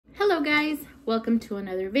Hello guys, welcome to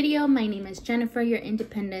another video. My name is Jennifer, your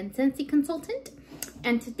independent Scentsy consultant,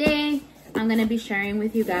 and today I'm going to be sharing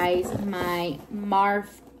with you guys my March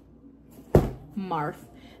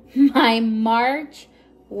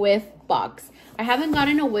Whiff box. I haven't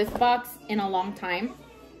gotten a Whiff box in a long time,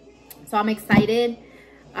 so I'm excited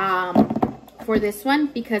for this one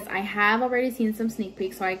because I have already seen some sneak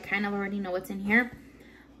peeks, so I kind of already know what's in here.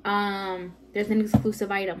 There's an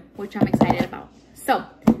exclusive item which I'm excited about. So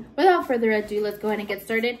without further ado, let's go ahead and get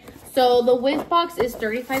started. So the Whiff box is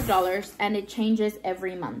 $35 and it changes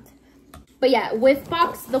every month. But yeah, the Whiff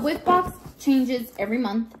box changes every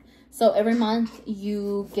month. So every month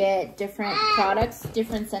you get different products,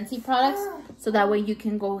 different Scentsy products, so that way you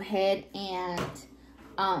can go ahead and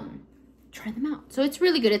try them out. So it's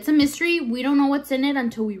really good. It's a mystery. We don't know what's in it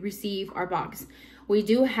until we receive our box. We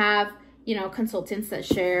do have, you know, consultants that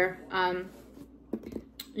share,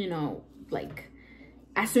 you know, like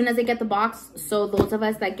as soon as they get the box. So those of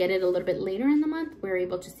us that get it a little bit later in the month, we're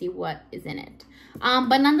able to see what is in it.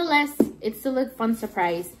 But nonetheless, it's still a fun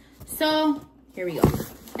surprise. So here we go.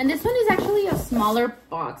 And this one is actually a smaller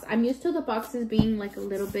box. I'm used to the boxes being like a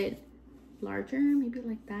little bit larger, maybe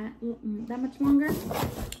like that, that much longer.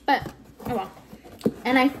 But oh well.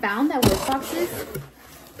 And I found that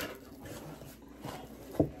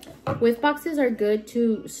Whiff boxes are good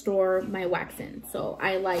to store my wax in, so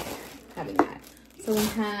I like having that. So we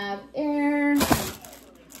have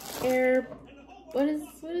what is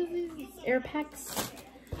these? Air packs.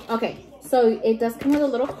 Okay, so it does come with a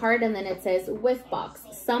little card, and then it says Whiff box.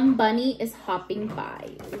 Some bunny is hopping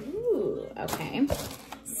by. Ooh, okay.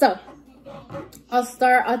 So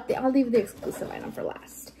I'll leave the exclusive item for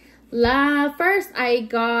last.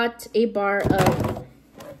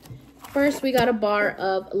 First we got a bar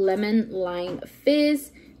of lemon lime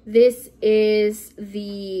fizz. This is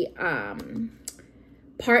the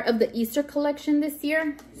part of the Easter collection this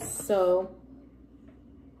year. So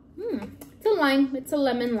it's a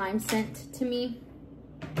lemon lime scent to me.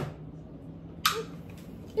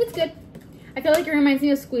 It's good. I feel like it reminds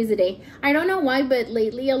me of Squeeze-A-Day. I don't know why, but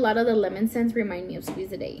lately a lot of the lemon scents remind me of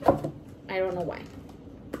Squeeze-A-Day. I don't know why,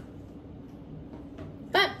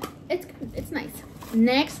 but it's good. It's nice.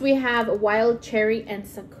 Next, we have Wild Cherry and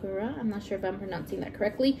Sakura. I'm not sure if I'm pronouncing that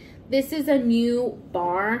correctly. This is a new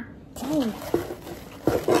bar. Oh.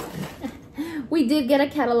 We did get a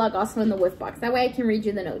catalog also in the Whiff box. That way I can read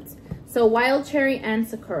you the notes. So Wild Cherry and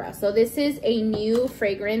Sakura. So this is a new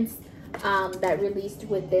fragrance that released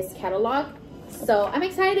with this catalog. So I'm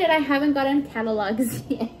excited. I haven't gotten catalogs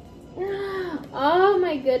yet. Oh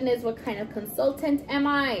my goodness, what kind of consultant am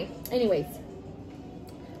I? Anyways.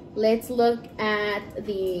 Let's look at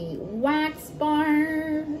the wax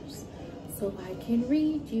bars so I can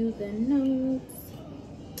read you the notes.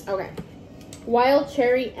 Okay. Wild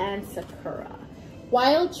Cherry and Sakura.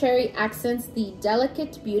 Wild Cherry accents the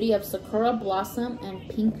delicate beauty of Sakura blossom and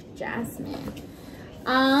pink jasmine.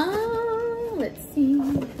 Let's see.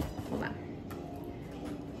 Hold on.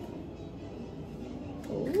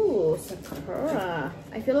 Ooh, Sakura.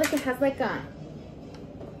 I feel like it has like a...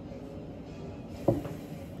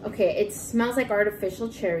 Okay, it smells like artificial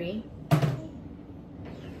cherry.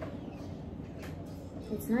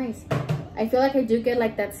 It's nice. I feel like I do get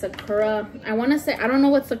like that Sakura. I want to say, I don't know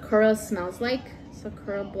what Sakura smells like.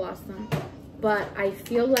 Sakura blossom. But I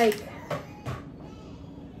feel like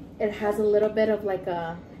it has a little bit of like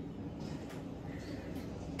a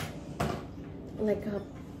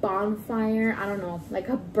bonfire. I don't know, like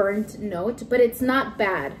a burnt note. But it's not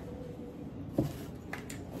bad.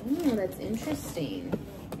 Oh, that's interesting.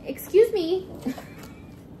 Excuse me.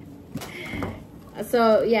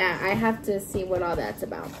 So yeah, I have to see what all that's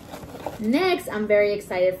about. Next, I'm very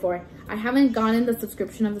excited for. I haven't gotten the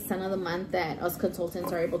subscription of the scent of the month that us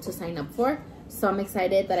consultants are able to sign up for, so I'm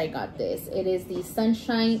excited that I got this. It is the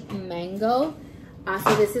Sunshine Mango.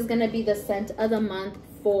 So this is gonna be the scent of the month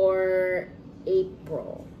for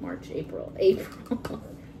April.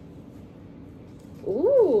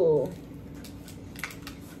 Ooh.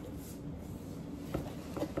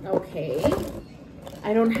 Okay,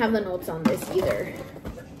 I don't have the notes on this either.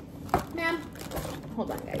 Ma'am, hold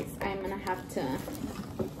on guys, I'm gonna have to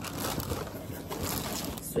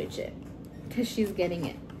switch it because she's getting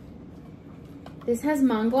it. This has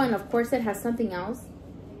mango, and of course it has something else,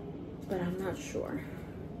 but I'm not sure.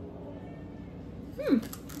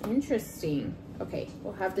 Interesting. Okay,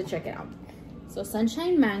 we'll have to check it out. So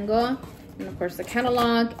Sunshine Mango, and of course the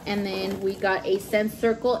catalog, and then we got a scent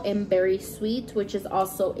circle in Berry Sweet, which is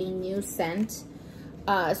also a new scent.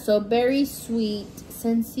 So Berry Sweet,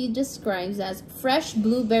 Scentsy describes as fresh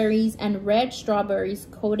blueberries and red strawberries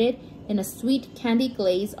coated in a sweet candy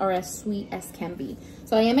glaze or as sweet as can be.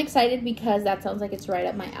 So I am excited because that sounds like it's right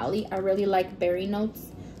up my alley. I really like berry notes,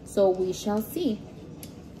 so we shall see.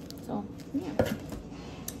 So yeah.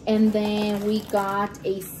 And then we got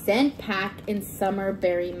a scent pack in summer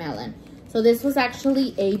berry melon. So this was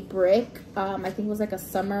actually a brick. I think it was like a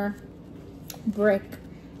summer brick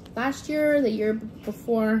last year, the year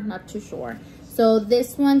before, not too sure. So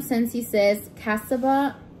this one, Scentsy says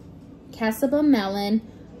cassava melon,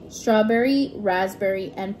 strawberry,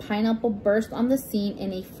 raspberry, and pineapple burst on the scene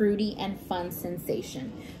in a fruity and fun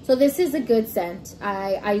sensation. So this is a good scent.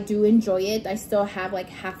 I do enjoy it. I still have like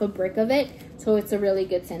half a brick of it, so it's a really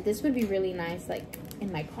good scent. This would be really nice like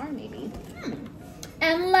in my car maybe.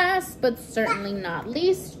 And last but certainly not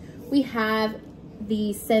least, we have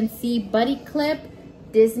the Scentsy Buddy Clip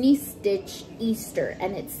Disney Stitch Easter,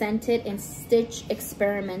 and it's scented in Stitch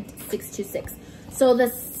Experiment 626. So the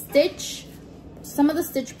Stitch, some of the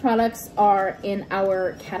Stitch products are in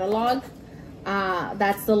our catalog.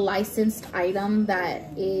 That's the licensed item that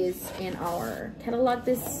is in our catalog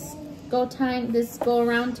this go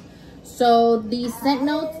around. So the scent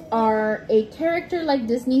notes are: a character like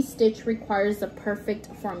Disney Stitch requires a perfect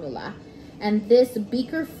formula. And this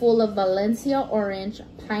beaker full of Valencia orange,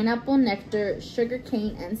 pineapple nectar,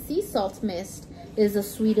 sugarcane, and sea salt mist is the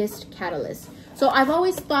sweetest catalyst. So I've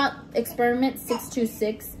always thought Experiment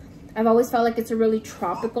 626, I've always felt like it's a really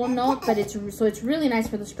tropical note, but it's really nice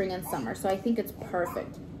for the spring and summer. So I think it's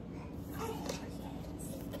perfect.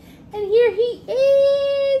 And here he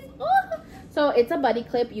is. Oh. So it's a buddy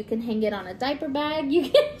clip. You can hang it on a diaper bag.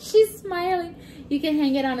 She's smiling. You can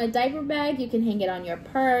hang it on a diaper bag. You can hang it on your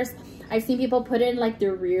purse. I've seen people put it in like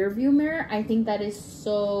their rear view mirror. I think that is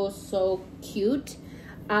so cute.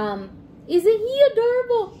 Isn't he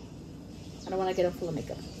adorable? I don't want to get him full of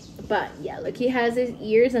makeup. But yeah, look, he has his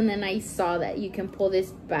ears, and then I saw that you can pull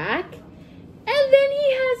this back. And then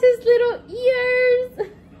he has his little ears.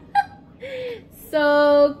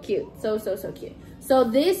 So cute. So cute. So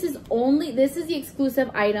this is the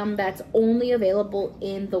exclusive item that's only available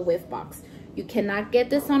in the Whiff box. You cannot get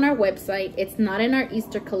this on our website. It's not in our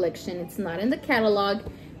Easter collection. It's not in the catalog.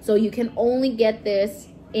 So you can only get this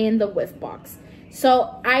in the Whiff box.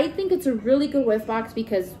 So I think it's a really good Whiff box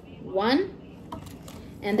because 1,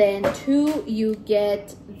 and then 2, you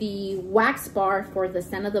get the wax bar for the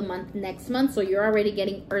scent of the month next month. So you're already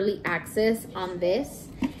getting early access on this.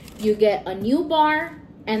 You get a new bar,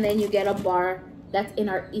 and then you get a bar that's in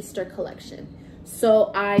our Easter collection.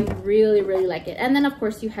 So I really like it. And then of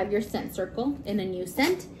course you have your scent circle in a new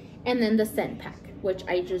scent, and then the scent pack, which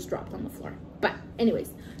I just dropped on the floor. But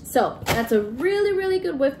anyways, so that's a really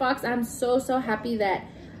good Whiff box. I'm so happy that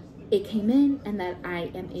it came in and that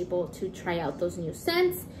I am able to try out those new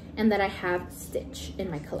scents, and that I have Stitch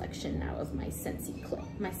in my collection now of my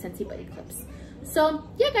Scentsy Buddy Clips. So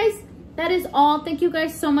yeah guys, that is all. Thank you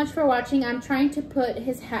guys so much for watching. I'm trying to put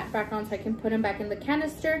his hat back on so I can put him back in the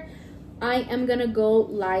canister. I am gonna go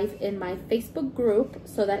live in my Facebook group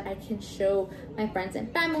so that I can show my friends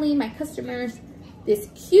and family, my customers, this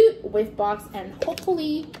cute Whiff box, and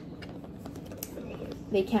hopefully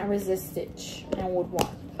they can't resist Stitch and would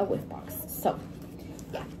want a Whiff box. So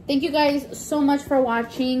yeah, thank you guys so much for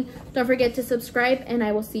watching. Don't forget to subscribe, and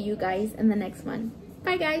I will see you guys in the next one.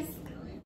 Bye guys.